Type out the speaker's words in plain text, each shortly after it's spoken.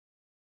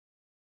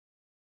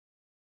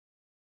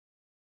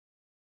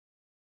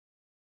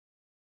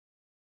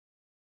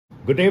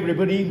Good day,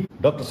 everybody.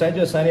 Dr.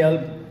 Sanjoy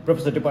Sanyal,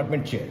 Professor,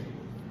 Department Chair.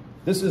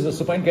 This is a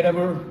supine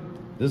cadaver.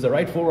 This is the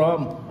right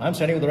forearm. I'm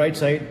standing on the right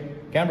side.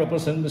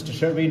 Cameraperson, Mr.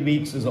 Sherwin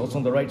is also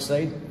on the right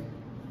side.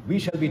 We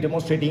shall be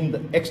demonstrating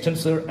the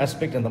extensor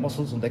aspect and the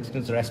muscles on the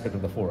extensor aspect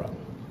of the forearm.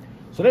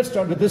 So let's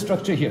start with this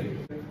structure here.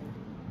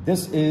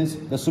 This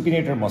is the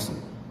supinator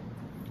muscle.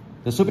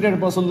 The supinator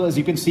muscle, as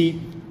you can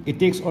see, it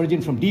takes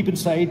origin from deep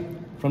inside,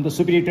 from the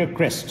supinator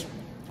crest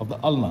of the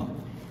ulna,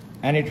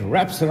 and it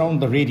wraps around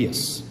the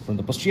radius from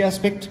the posterior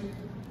aspect,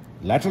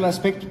 lateral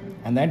aspect,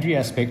 and the anterior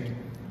aspect,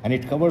 and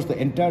it covers the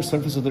entire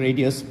surface of the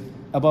radius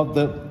above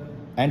the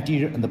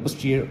anterior and the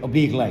posterior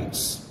oblique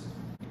lines.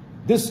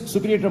 This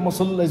supinator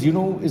muscle, as you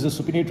know, is a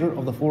supinator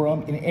of the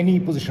forearm in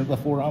any position of the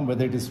forearm,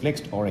 whether it is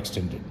flexed or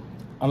extended,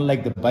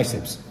 unlike the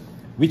biceps,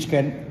 which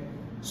can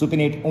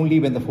supinate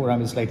only when the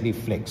forearm is slightly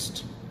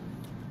flexed.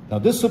 Now,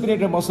 this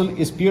supinator muscle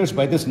is pierced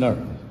by this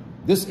nerve.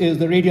 This is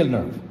the radial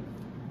nerve.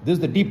 This is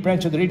the deep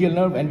branch of the radial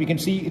nerve, and we can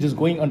see it is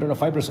going under a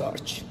fibrous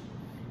arch.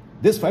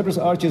 This fibrous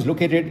arch is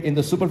located in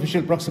the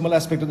superficial proximal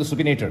aspect of the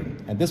supinator,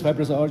 and this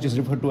fibrous arch is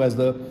referred to as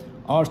the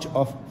arch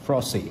of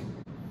Fascia.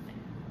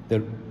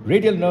 The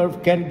radial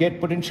nerve can get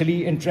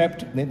potentially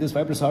entrapped in this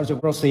fibrous arch of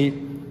Fascia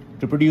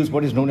to produce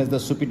what is known as the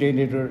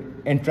supinator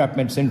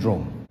entrapment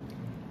syndrome.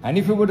 And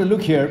if you were to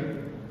look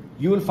here,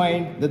 you will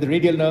find that the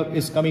radial nerve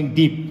is coming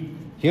deep.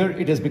 Here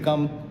it has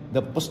become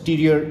the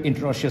posterior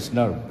interosseous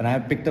nerve, and I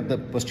have picked up the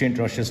posterior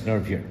interosseous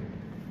nerve here.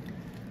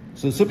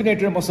 So the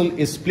supinator muscle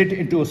is split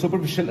into a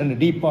superficial and a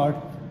deep part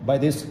by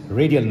this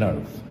radial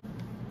nerve.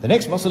 The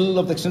next muscle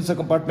of the extensor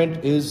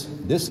compartment is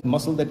this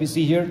muscle that we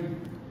see here.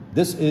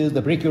 This is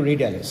the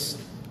brachioradialis.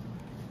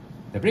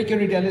 The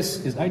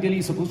brachioradialis is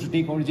ideally supposed to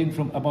take origin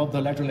from above the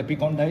lateral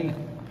epicondyle,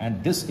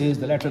 and this is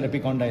the lateral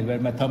epicondyle where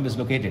my thumb is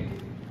located.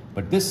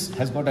 But this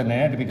has got an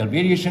anatomical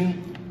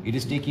variation. It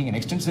is taking an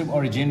extensive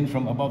origin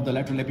from above the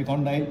lateral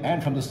epicondyle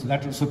and from the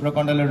lateral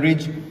supracondylar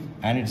ridge,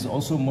 and it is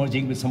also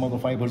merging with some of the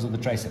fibers of the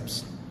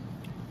triceps.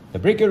 The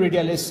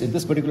brachioradialis in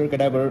this particular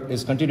cadaver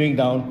is continuing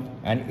down,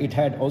 and it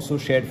had also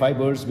shared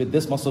fibers with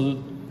this muscle,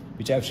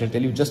 which I shall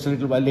tell you just a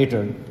little while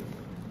later.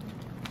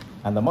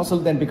 And the muscle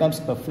then becomes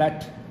a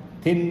flat,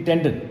 thin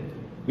tendon,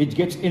 which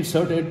gets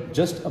inserted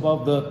just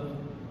above the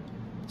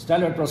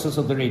styloid process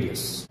of the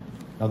radius.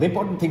 Now, the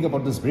important thing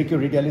about this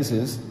brachioradialis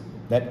is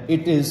that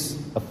it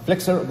is a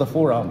flexor of the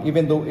forearm.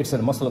 Even though it's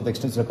a muscle of the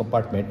extensor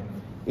compartment,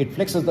 it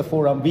flexes the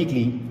forearm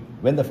weakly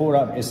when the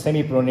forearm is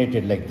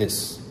semi-pronated like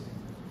this.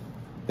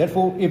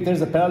 Therefore, if there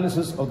is a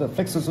paralysis of the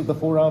flexors of the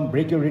forearm,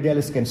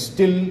 brachioradialis can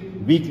still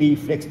weakly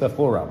flex the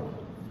forearm.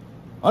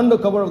 Under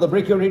cover of the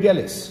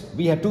brachioradialis,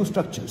 we have two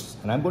structures,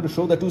 and I'm going to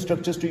show the two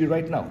structures to you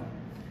right now.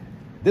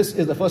 This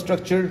is the first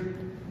structure.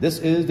 This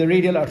is the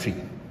radial artery,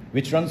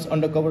 which runs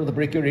under cover of the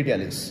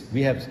brachioradialis.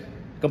 We have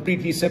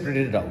completely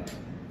separated it out.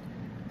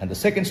 And the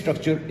second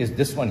structure is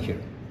this one here.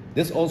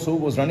 This also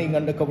was running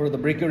under cover of the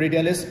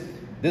brachioradialis.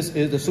 This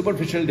is the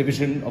superficial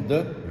division of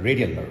the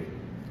radial nerve.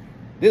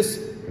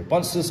 This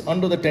repulses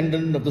under the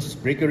tendon of the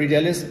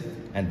brachioradialis,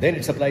 and then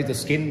it supplies the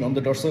skin on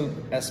the dorsal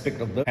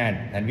aspect of the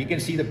hand. And we can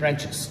see the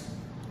branches.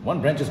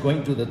 One branch is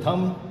going to the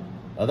thumb,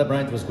 the other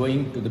branch was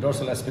going to the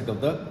dorsal aspect of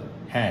the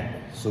hand.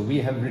 So we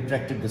have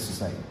retracted this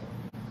aside.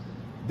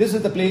 This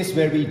is the place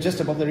where we, just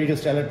above the radial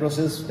styloid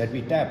process, that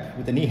we tap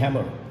with a knee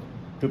hammer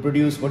to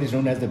produce what is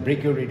known as the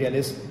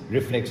brachioradialis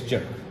reflex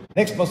jerk.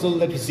 Next muscle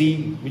that we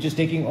see, which is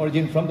taking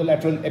origin from the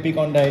lateral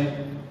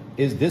epicondyle,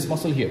 is this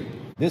muscle here.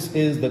 This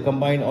is the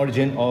combined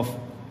origin of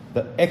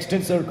the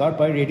extensor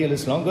carpi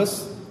radialis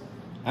longus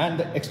and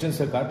the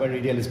extensor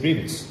carpi radialis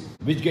brevis,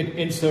 which get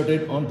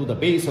inserted onto the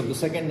base of the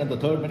second and the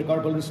third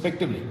metacarpal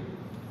respectively.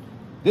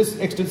 This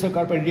extensor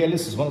carpi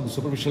radialis is one of the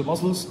superficial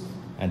muscles,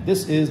 and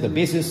this is the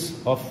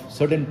basis of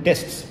certain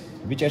tests,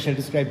 which I shall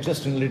describe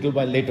just in a little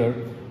while later,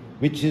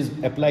 which is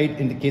applied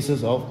in the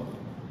cases of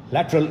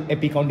lateral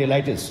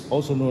epicondylitis,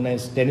 also known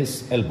as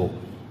tennis elbow.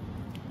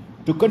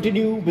 To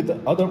continue with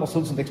the other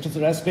muscles in the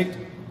extensor aspect,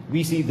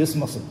 we see this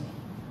muscle.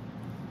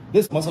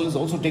 This muscle is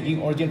also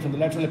taking origin from the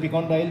lateral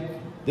epicondyle.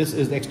 This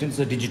is the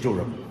extensor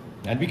digitorum.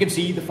 And we can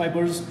see the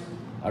fibers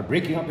are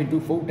breaking up into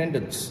 4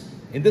 tendons.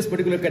 In this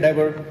particular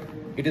cadaver,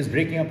 it is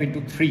breaking up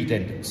into 3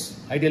 tendons.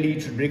 Ideally,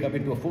 it should break up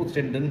into a 4th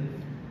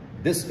tendon.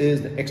 This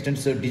is the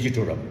extensor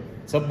digitorum.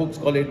 Some books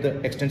call it the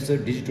extensor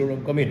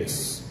digitorum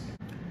communis.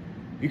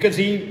 You can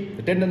see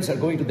the tendons are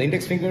going to the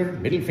index finger,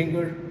 middle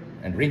finger,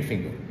 and ring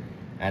finger.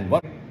 And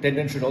one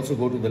tendon should also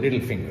go to the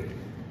little finger.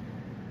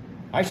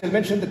 I shall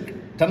mention the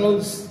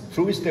tunnels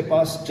through which they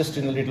pass just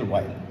in a little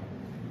while.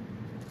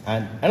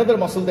 And another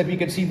muscle that we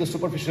can see in the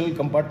superficial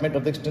compartment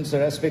of the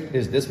extensor aspect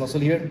is this muscle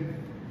here.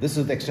 This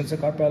is the extensor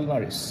carpi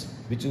ulnaris,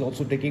 which is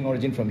also taking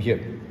origin from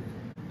here.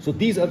 So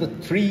these are the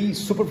 3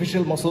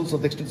 superficial muscles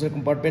of the extensor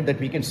compartment that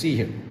we can see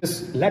here.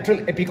 This lateral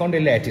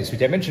epicondylitis,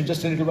 which I mentioned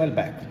just a little while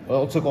back,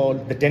 also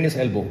called the tennis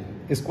elbow,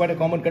 is quite a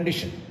common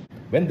condition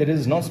when there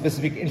is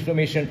non-specific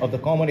inflammation of the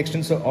common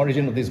extensor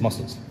origin of these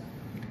muscles.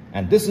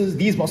 And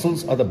these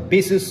muscles are the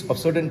basis of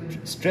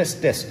certain stress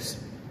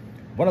tests.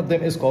 One of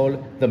them is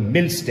called the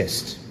Mills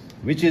test.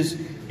 which is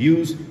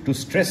used to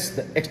stress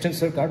the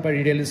extensor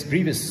carpi radialis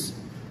brevis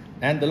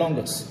and the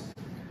longus.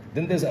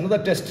 Then there's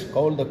another test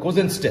called the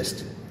Cozen's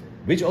test,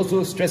 which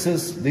also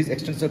stresses these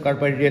extensor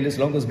carpi radialis,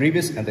 longus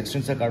brevis, and the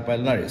extensor carpi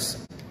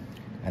ulnaris.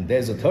 And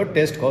there's a third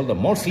test called the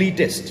Maudsley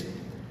Test,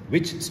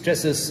 which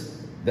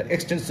stresses the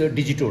extensor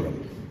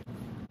digitorum.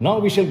 Now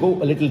we shall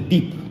go a little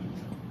deep.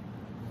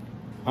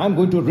 I'm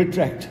going to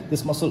retract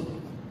this muscle,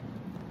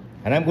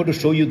 and I'm going to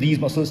show you these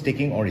muscles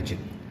taking origin.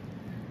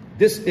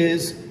 This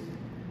is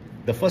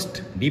the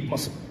first deep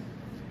muscle.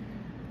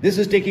 This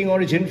is taking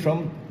origin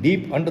from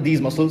deep under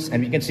these muscles,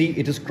 and we can see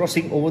it is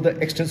crossing over the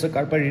extensor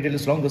carpi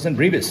radialis, longus, and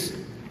brevis.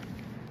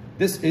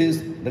 This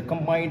is the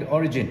combined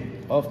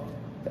origin of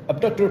the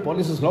abductor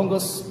pollicis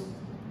longus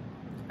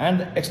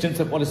and the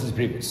extensor pollicis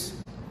brevis.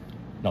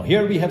 Now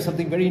here we have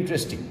something very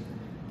interesting.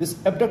 This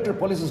abductor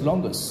pollicis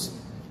longus,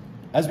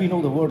 as we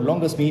know, the word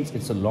longus means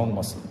it's a long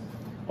muscle.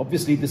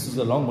 Obviously this is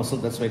a long muscle,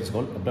 that's why it's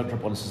called abductor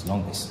pollicis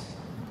longus.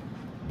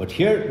 But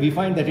here we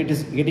find that it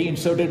is getting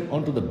inserted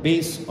onto the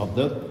base of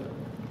the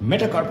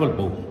metacarpal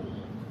bone.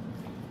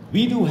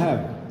 We do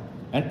have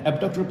an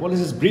abductor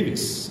pollicis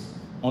brevis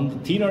on the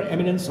thinner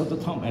eminence of the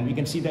thumb, and we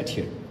can see that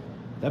here.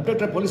 The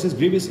abductor pollicis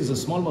brevis is a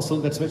small muscle,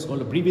 that's why it's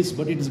called a brevis,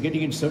 but it is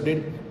getting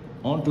inserted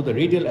onto the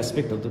radial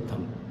aspect of the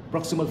thumb,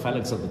 proximal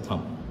phalanx of the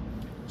thumb.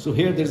 So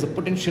here there is a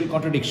potential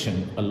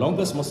contradiction. A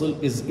longus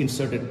muscle is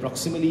inserted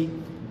proximally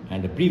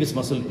and a brevis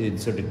muscle is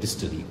inserted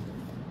distally.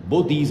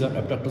 Both these are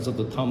abductors of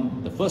the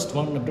thumb. The first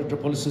one, abductor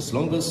pollicis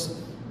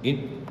longus, it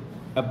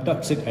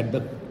abducts it at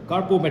the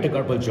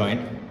carpo-metacarpal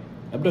joint.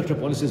 Abductor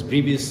pollicis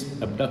brevis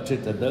abducts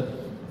it at the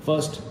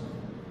first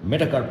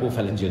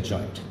metacarpophalangeal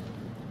joint.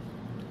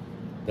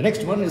 The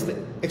next one is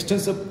the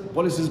extensor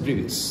pollicis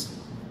brevis.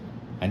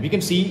 And we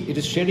can see it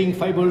is sharing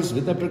fibers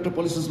with the abductor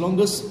pollicis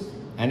longus,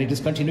 and it is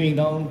continuing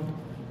down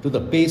to the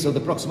base of the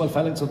proximal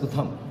phalanx of the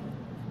thumb.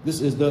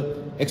 This is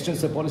the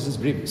extensor pollicis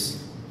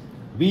brevis.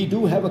 We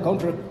do have a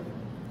counter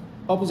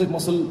opposite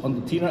muscle on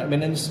the thinner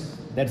eminence,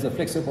 that's the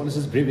flexor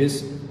pollicis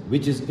brevis,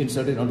 which is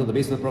inserted onto the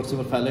base of the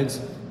proximal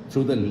phalanx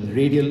through the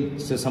radial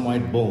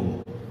sesamoid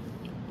bone.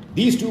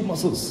 These two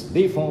muscles,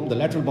 they form the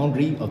lateral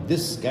boundary of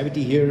this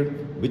cavity here,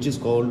 which is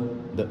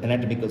called the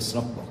anatomical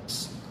snuff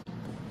box.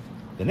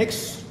 The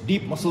next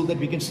deep muscle that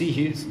we can see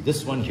here is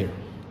this one here.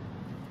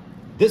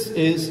 This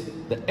is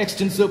the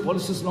extensor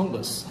pollicis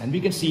longus, and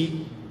we can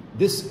see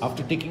this,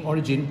 after taking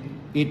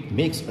origin, it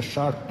makes a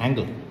sharp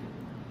angle.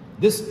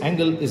 This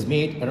angle is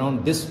made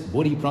around this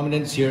bony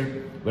prominence here,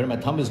 where my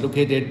thumb is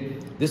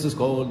located. This is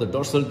called the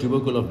dorsal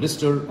tubercle of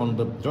blister on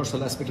the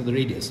dorsal aspect of the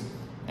radius.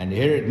 And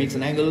here it makes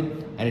an angle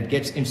and it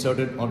gets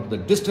inserted onto the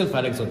distal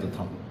phalanx of the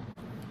thumb.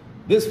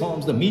 This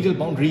forms the medial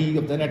boundary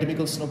of the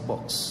anatomical snuff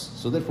box.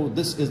 So therefore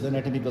this is the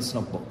anatomical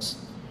snuff box.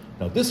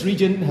 Now this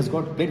region has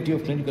got plenty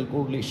of clinical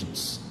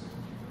correlations.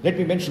 Let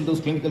me mention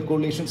those clinical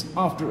correlations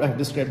after I have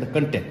described the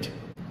content.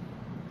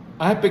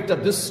 I have picked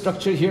up this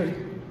structure here.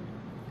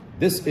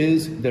 This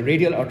is the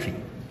radial artery.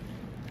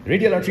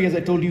 Radial artery, as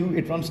I told you,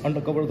 it runs under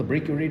cover of the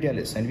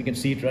brachioradialis, and we can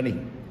see it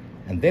running.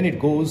 And then it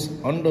goes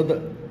under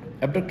the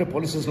abductor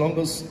pollicis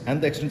longus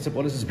and the extensor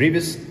pollicis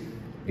brevis.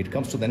 It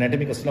comes to the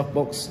anatomical snuff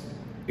box.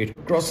 It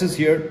crosses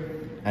here,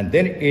 and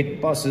then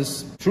it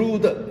passes through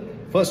the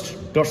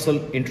first dorsal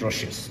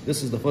interosseous.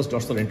 This is the first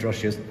dorsal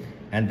interosseous,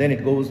 and then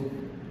it goes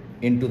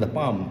into the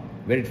palm,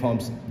 where it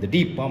forms the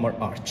deep palmar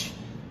arch.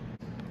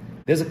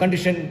 There's a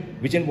condition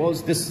which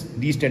involves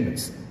these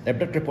tendons, the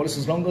abductor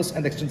pollicis longus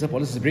and the extensor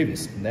pollicis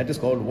brevis, and that is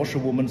called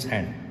washerwoman's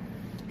hand.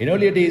 In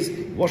earlier days,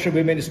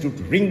 washerwomen used to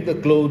wring the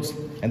clothes,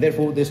 and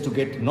therefore they used to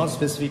get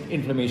non-specific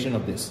inflammation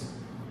of this.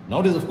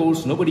 Nowadays, of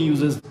course, nobody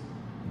uses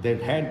their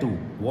hand to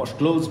wash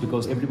clothes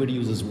because everybody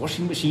uses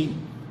washing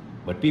machine,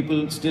 but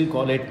people still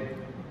call it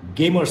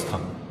gamer's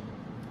thumb,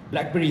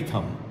 BlackBerry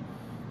thumb,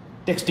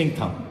 texting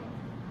thumb.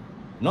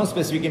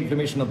 Non-specific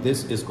inflammation of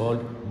this is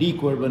called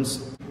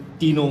DeQuervains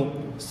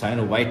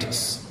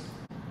Tenosynovitis.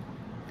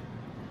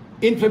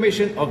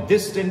 Inflammation of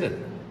this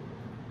tendon,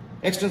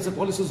 extensor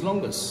pollicis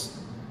longus,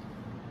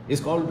 is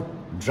called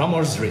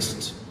drummer's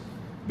wrist,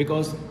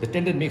 because the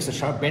tendon makes a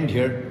sharp bend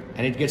here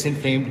and it gets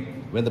inflamed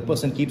when the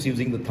person keeps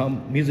using the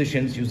thumb.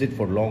 Musicians use it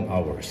for long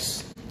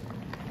hours.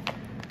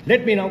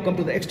 Let me now come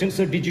to the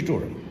extensor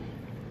digitorum.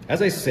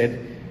 As I said,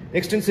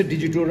 extensor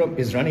digitorum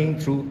is running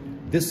through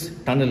this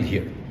tunnel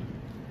here,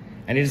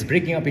 and it is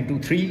breaking up into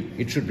three.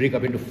 It should break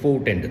up into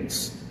 4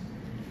 tendons.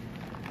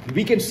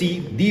 We can see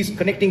these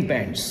connecting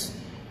bands.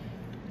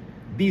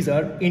 These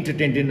are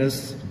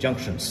intertendinous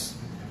junctions.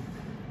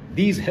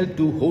 These help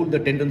to hold the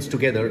tendons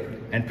together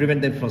and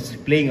prevent them from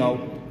splaying out,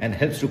 and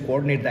helps to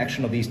coordinate the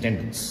action of these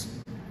tendons.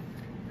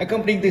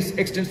 Accompanying this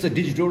extensor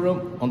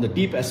digitorum on the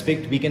deep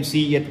aspect, we can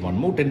see yet one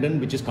more tendon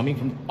which is coming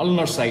from the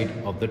ulnar side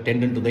of the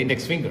tendon to the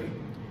index finger.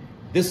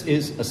 This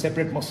is a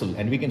separate muscle,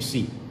 and we can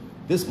see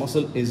this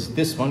muscle is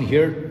this one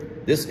here.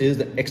 This is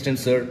the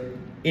extensor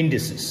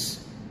indicis.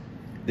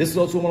 This is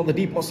also one of the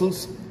deep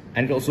muscles,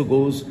 and it also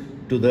goes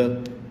to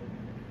the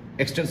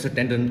extensor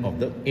tendon of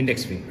the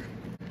index finger.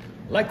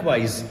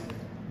 Likewise,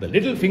 The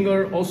little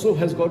finger also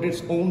has got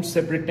its own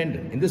separate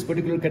tendon. In this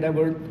particular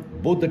cadaver,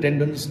 both the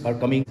tendons are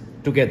coming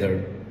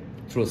together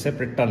through a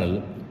separate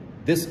tunnel.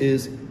 This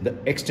is the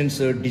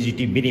extensor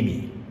digiti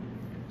minimi.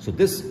 So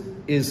this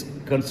is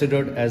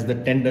considered as the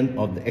tendon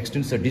of the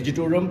extensor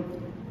digitorum,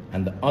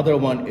 and the other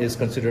one is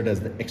considered as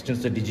the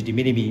extensor digiti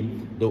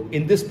minimi, though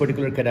in this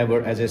particular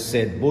cadaver, as I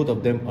said, both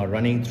of them are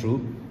running through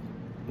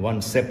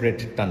one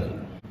separate tunnel.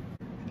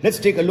 Let's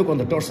take a look on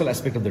the dorsal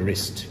aspect of the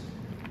wrist.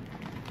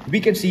 We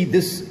can see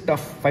this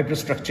tough fibrous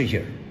structure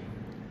here.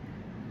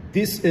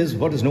 This is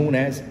what is known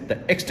as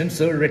the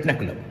extensor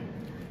retinaculum.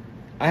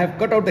 I have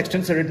cut out the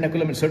extensor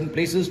retinaculum in certain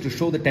places to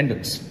show the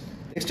tendons.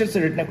 The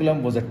extensor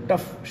retinaculum was a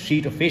tough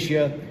sheet of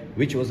fascia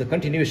which was a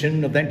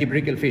continuation of the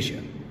antebrachial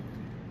fascia.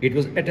 It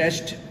was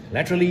attached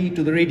laterally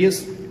to the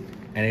radius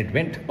and it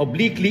went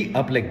obliquely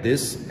up like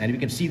this, and we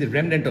can see the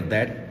remnant of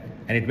that,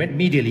 and it went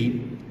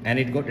medially and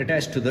it got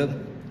attached to the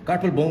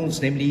carpal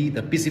bones, namely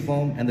the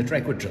pisiform and the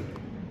triquetral.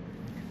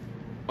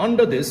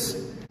 Under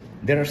this,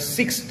 there are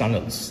 6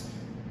 tunnels,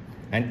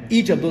 and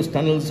each of those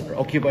tunnels are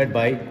occupied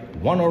by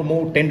one or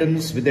more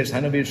tendons with their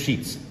synovial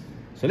sheaths.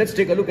 So let's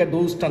take a look at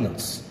those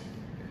tunnels.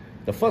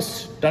 The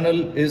first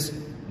tunnel is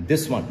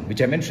this one,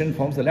 which I mentioned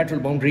forms the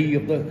lateral boundary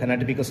of the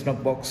anatomical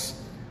snub box.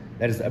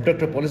 That is the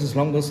abductor pollicis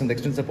longus and the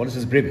extensor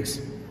pollicis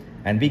brevis.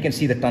 And we can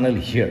see the tunnel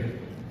here.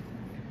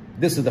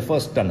 This is the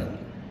first tunnel.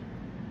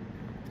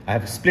 I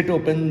have split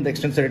open the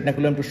extensor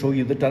retinaculum to show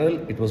you the tunnel.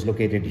 It was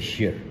located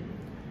here.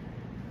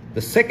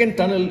 The second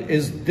tunnel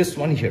is this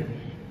one here,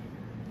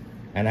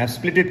 and I have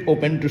split it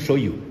open to show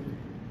you.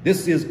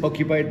 This is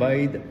occupied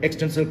by the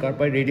extensor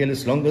carpi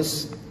radialis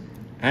longus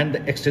and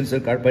the extensor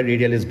carpi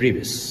radialis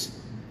brevis.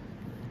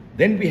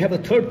 Then we have a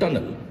third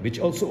tunnel, which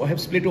also I have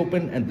split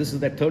open, and this is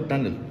that third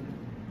tunnel.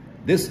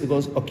 This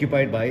was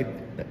occupied by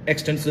the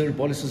extensor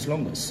pollicis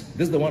longus.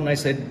 This is the one I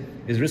said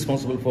is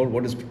responsible for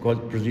what is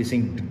called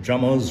producing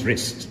drummer's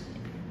wrist.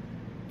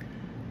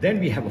 Then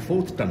we have a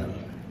fourth tunnel.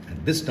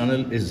 This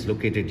tunnel is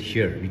located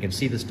here. We can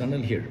see this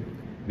tunnel here,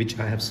 which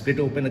I have split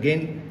open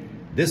again.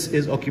 This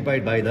is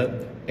occupied by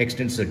the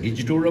extensor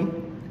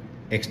digitorum,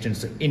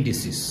 extensor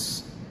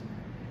indicis.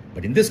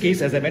 But in this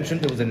case, as I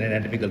mentioned, there was an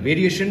anatomical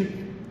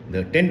variation.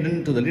 The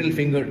tendon to the little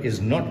finger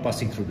is not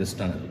passing through this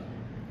tunnel.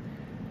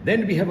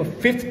 Then we have a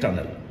fifth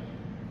tunnel,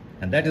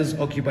 and that is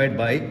occupied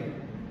by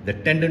the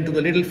tendon to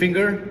the little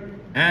finger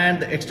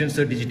and the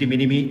extensor digiti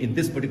minimi in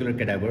this particular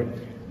cadaver.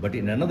 But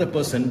in another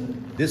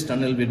person, this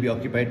tunnel will be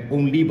occupied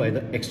only by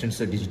the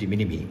extensor digiti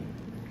minimi.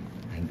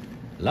 And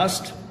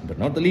last but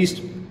not the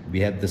least, we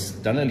have this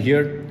tunnel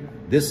here.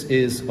 This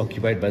is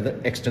occupied by the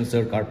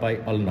extensor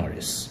carpi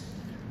ulnaris.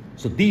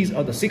 So these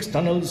are the 6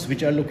 tunnels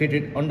which are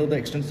located under the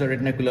extensor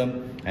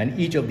retinaculum, and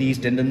each of these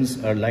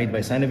tendons are lined by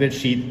synovial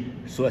sheath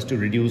so as to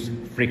reduce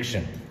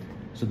friction.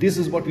 So this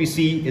is what we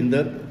see in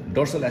the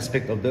dorsal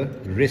aspect of the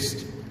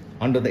wrist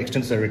under the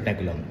extensor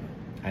retinaculum.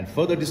 And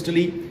further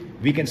distally,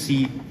 we can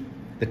see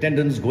the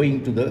tendons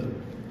going to the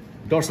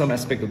dorsum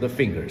aspect of the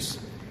fingers.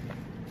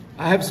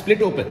 I have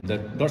split open the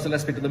dorsal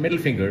aspect of the middle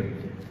finger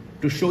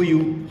to show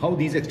you how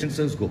these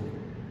extensors go.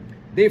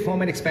 They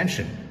form an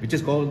expansion, which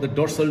is called the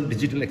dorsal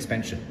digital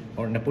expansion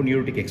or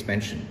naponeurotic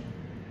expansion.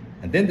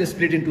 And then they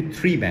split into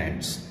 3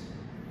 bands.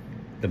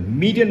 The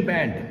median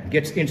band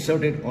gets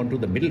inserted onto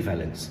the middle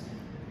phalanx,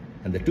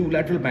 and the 2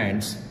 lateral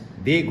bands,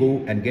 they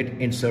go and get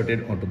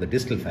inserted onto the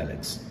distal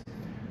phalanx.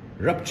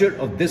 Rupture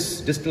of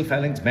this distal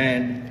phalanx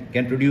band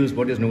can produce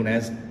what is known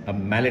as a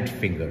mallet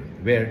finger,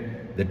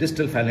 where the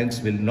distal phalanx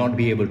will not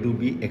be able to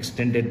be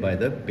extended by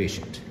the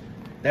patient.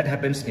 That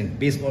happens in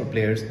baseball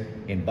players,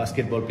 in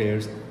basketball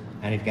players,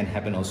 and it can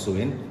happen also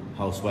in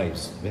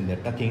housewives when they're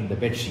tucking the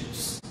bed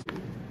sheets.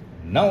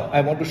 Now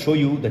I want to show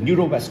you the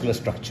neurovascular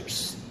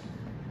structures.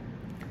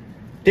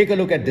 Take a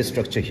look at this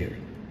structure here.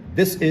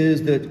 This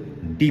is the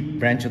deep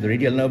branch of the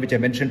radial nerve which I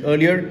mentioned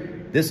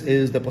earlier. This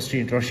is the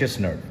posterior interosseous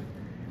nerve.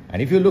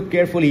 And if you look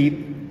carefully,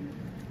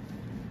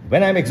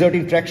 when I'm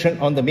exerting traction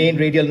on the main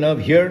radial nerve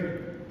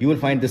here, you will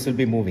find this will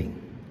be moving.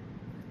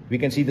 We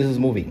can see this is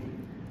moving.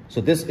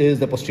 So this is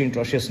the posterior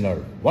interosseous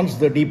nerve. Once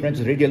the deep branch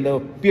of the radial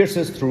nerve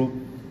pierces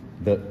through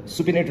the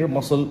supinator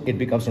muscle, it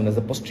becomes known as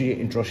the posterior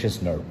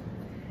interosseous nerve.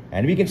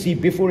 And we can see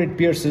before it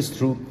pierces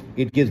through,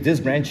 it gives this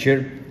branch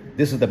here.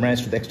 This is the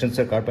branch to the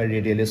extensor carpi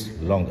radialis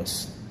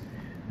longus.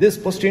 This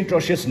posterior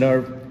interosseous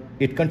nerve,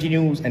 it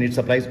continues and it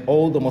supplies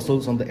all the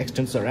muscles on the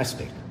extensor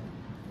aspect.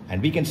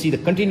 And we can see the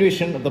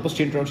continuation of the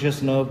posterior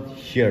interosseous nerve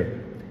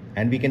here.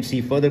 And we can see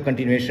further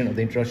continuation of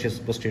the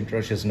posterior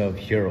interosseous nerve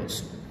here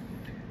also.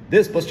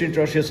 This posterior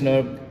interosseous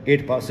nerve,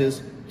 it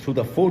passes through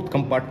the 4th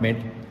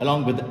compartment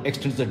along with the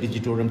extensor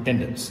digitorum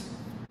tendons.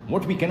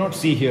 What we cannot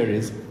see here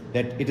is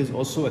that it is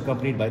also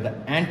accompanied by the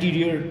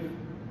anterior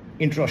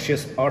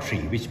interosseous artery,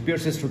 which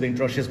pierces through the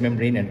interosseous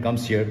membrane and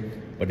comes here.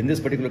 But in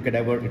this particular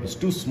cadaver, it is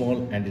too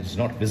small and it is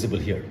not visible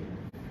here.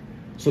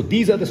 So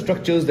these are the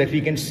structures that we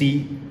can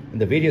see in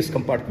the various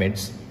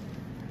compartments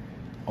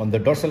on the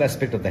dorsal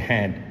aspect of the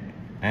hand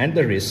and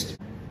the wrist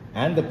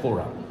and the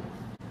forearm.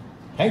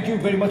 Thank you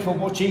very much for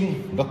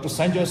watching. Dr.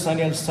 Sanjoy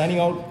Sanyal signing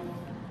out.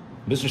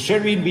 Mr.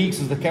 Sherwin Weeks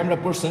is the camera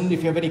person.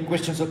 If you have any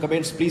questions or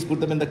comments, please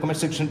put them in the comment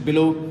section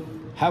below.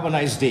 Have a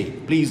nice day.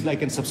 Please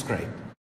like and subscribe.